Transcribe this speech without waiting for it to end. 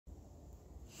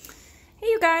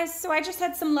guys, so I just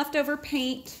had some leftover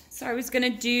paint. So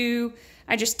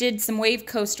I just did some wave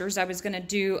coasters. I was gonna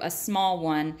do a small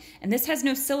one, and this has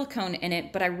no silicone in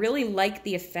it, but I really like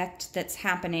the effect that's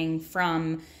happening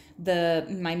from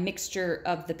my mixture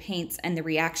of the paints and the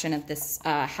reaction of this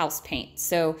house paint.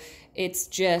 So it's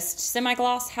just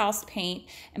semi-gloss house paint,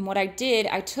 and what I did,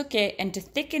 I took it, and to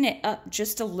thicken it up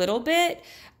just a little bit,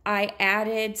 I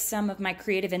added some of my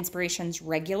Creative Inspirations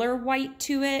regular white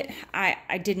to it.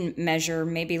 I didn't measure,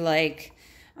 maybe like,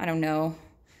 I don't know,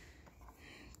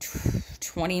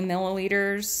 20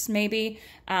 milliliters maybe,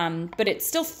 but it's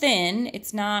still thin.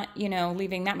 It's not, you know,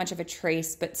 leaving that much of a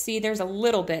trace, but see, there's a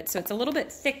little bit, so it's a little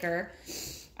bit thicker.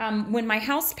 When my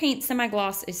house paint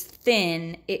semi-gloss is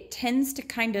thin, it tends to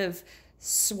kind of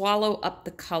swallow up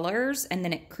the colors, and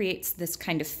then it creates this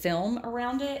kind of film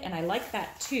around it, and I like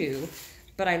that too.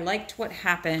 But I liked what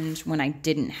happened when I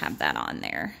didn't have that on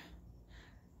there.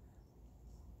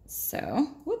 So,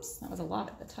 whoops, that was a lot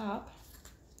at the top.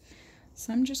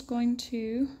 So I'm just going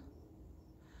to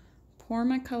pour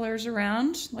my colors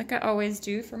around like I always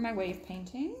do for my wave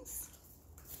paintings.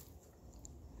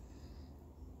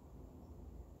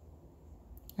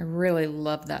 I really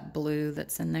love that blue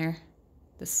that's in there,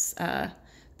 this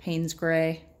Paynes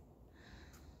gray.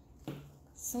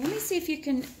 So let me see if you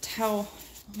can tell.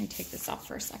 Let me take this off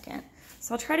for a second.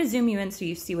 So I'll try to zoom you in so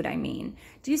you see what I mean.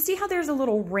 Do you see how there's a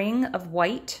little ring of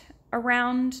white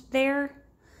around there?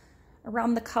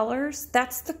 Around the colors?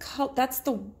 That's the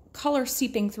color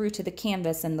seeping through to the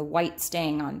canvas and the white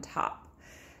staying on top.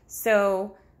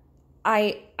 So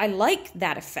I like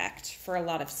that effect for a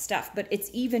lot of stuff, but it's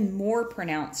even more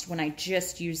pronounced when I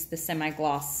just use the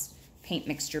semi-gloss paint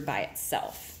mixture by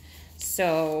itself.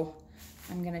 So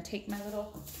I'm gonna take my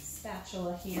little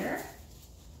spatula here,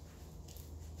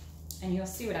 and you'll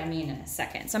see what I mean in a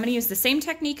second. So I'm gonna use the same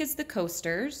technique as the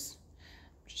coasters.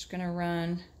 I'm just gonna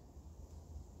run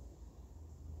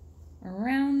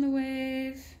around the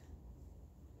wave,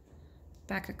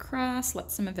 back across,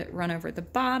 let some of it run over the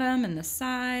bottom and the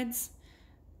sides.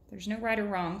 There's no right or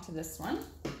wrong to this one.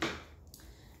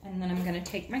 And then I'm gonna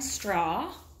take my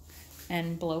straw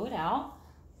and blow it out.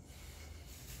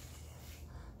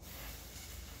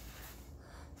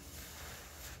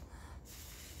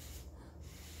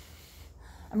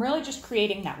 I'm really just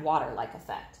creating that water-like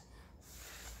effect.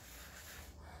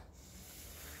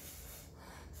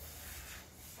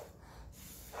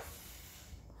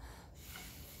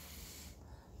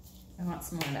 I want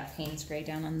some more of that Paynes gray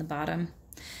down on the bottom.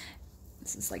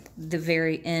 This is like the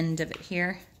very end of it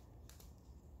here.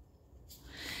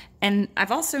 And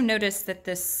I've also noticed that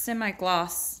this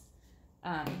semi-gloss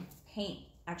paint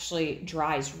actually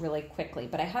dries really quickly,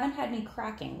 but I haven't had any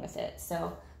cracking with it,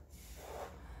 so.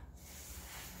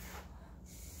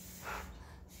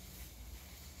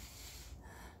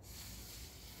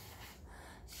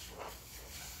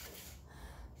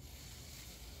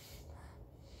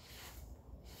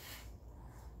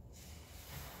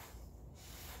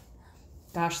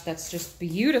 Gosh, that's just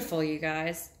beautiful, you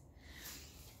guys.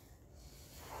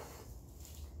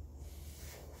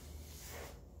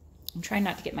 I'm trying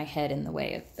not to get my head in the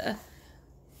way of the...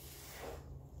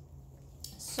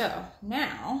 So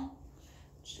now,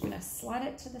 I'm just gonna slide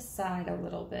it to the side a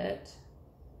little bit.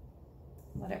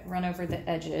 Let it run over the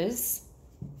edges.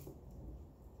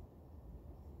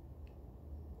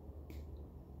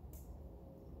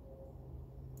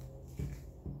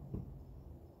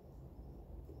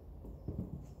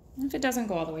 If it doesn't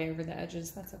go all the way over the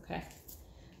edges, that's okay.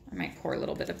 I might pour a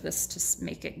little bit of this to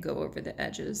make it go over the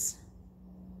edges.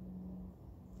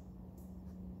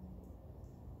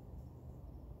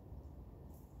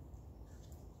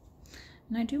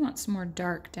 And I do want some more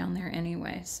dark down there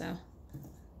anyway, so let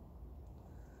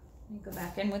me go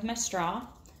back in with my straw.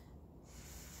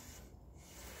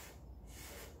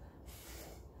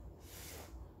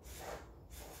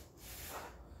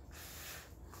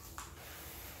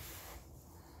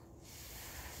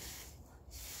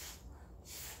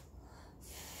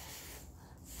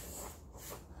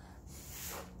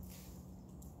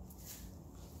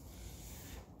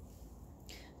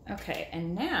 Okay,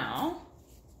 and now,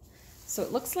 so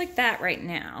it looks like that right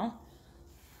now.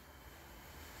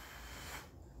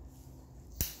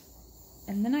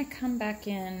 And then I come back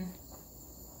in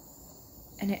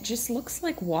and it just looks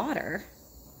like water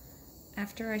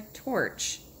after I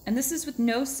torch. And this is with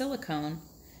no silicone,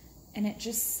 and it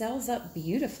just sells up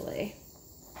beautifully.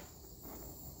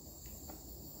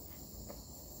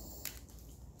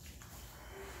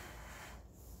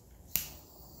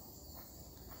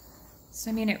 So,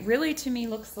 I mean, it really, to me,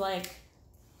 looks like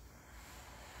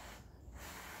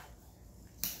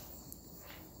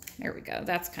There we go.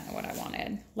 That's kind of what I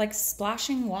wanted. Like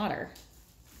splashing water.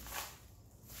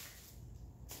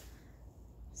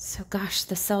 So gosh,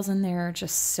 the cells in there are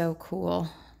just so cool.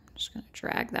 I'm just going to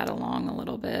drag that along a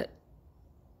little bit.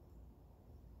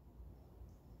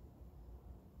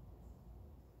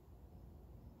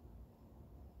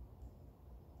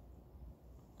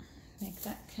 Make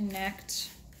that connect.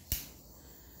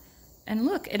 And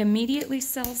look, it immediately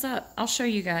cells up. I'll show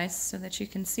you guys so that you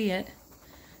can see it.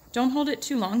 Don't hold it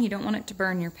too long. You don't want it to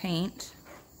burn your paint.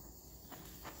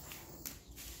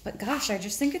 But gosh, I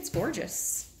just think it's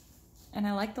gorgeous. And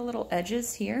I like the little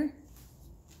edges here.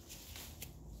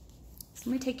 So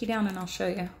let me take you down and I'll show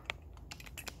you.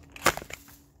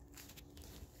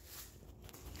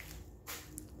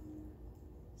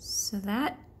 So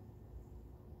that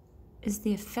is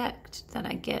the effect that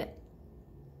I get.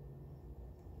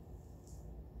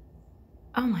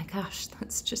 Oh my gosh,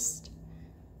 that's just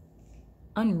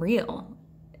unreal.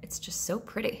 It's just so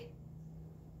pretty.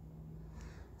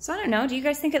 So I don't know, do you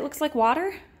guys think it looks like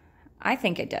water? I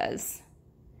think it does.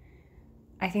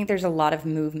 I think there's a lot of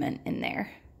movement in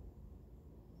there.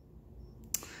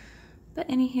 But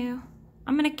anywho,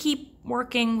 I'm gonna keep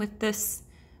working with this,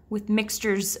 with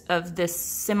mixtures of this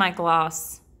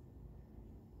semi-gloss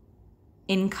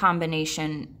in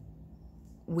combination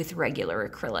with regular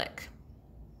acrylic.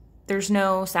 There's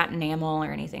no satin enamel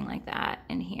or anything like that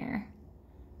in here.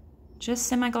 Just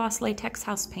semi-gloss latex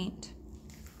house paint.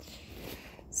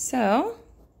 So,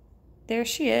 there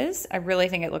she is. I really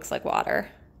think it looks like water.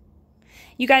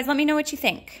 You guys let me know what you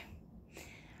think.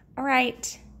 All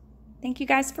right. Thank you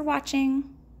guys for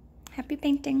watching. Happy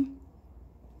painting.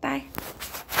 Bye.